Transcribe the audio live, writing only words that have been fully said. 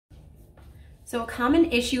So a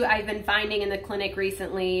common issue I've been finding in the clinic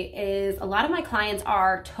recently is a lot of my clients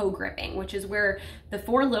are toe gripping, which is where the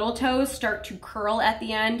four little toes start to curl at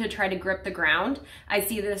the end to try to grip the ground. I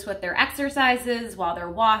see this with their exercises, while they're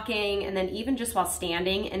walking, and then even just while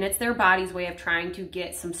standing, and it's their body's way of trying to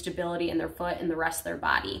get some stability in their foot and the rest of their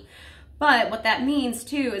body. But what that means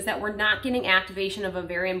too is that we're not getting activation of a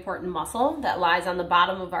very important muscle that lies on the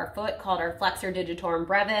bottom of our foot called our Flexor Digitorum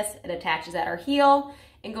Brevis. It attaches at our heel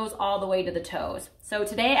and goes all the way to the toes. So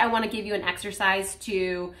today I want to give you an exercise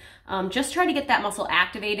to just try to get that muscle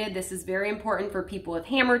activated. This is very important for people with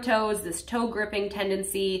hammer toes, this toe gripping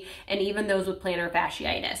tendency, and even those with plantar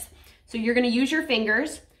fasciitis. So you're going to use your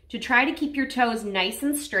fingers to try to keep your toes nice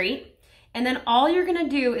and straight. And then all you're gonna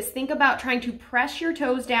do is think about trying to press your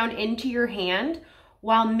toes down into your hand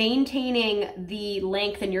while maintaining the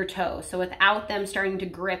length in your toes, so without them starting to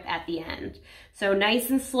grip at the end. So nice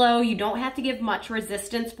and slow, you don't have to give much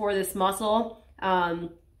resistance for this muscle.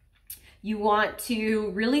 You want to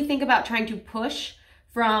really think about trying to push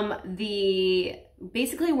from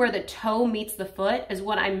basically where the toe meets the foot is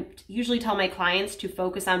what I usually tell my clients to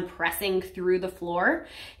focus on, pressing through the floor.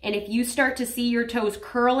 And if you start to see your toes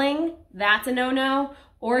curling, that's a no-no.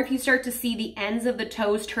 Or if you start to see the ends of the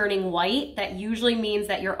toes turning white, that usually means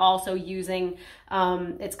that you're also using,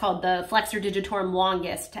 it's called the Flexor Digitorum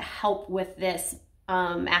longus to help with this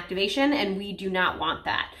activation, and we do not want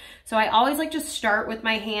that. So I always like to start with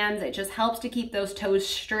my hands. It just helps to keep those toes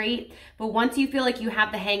straight. But once you feel like you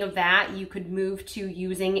have the hang of that, you could move to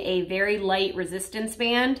using a very light resistance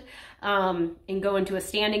band and go into a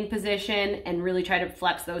standing position and really try to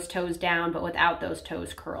flex those toes down, but without those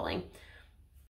toes curling.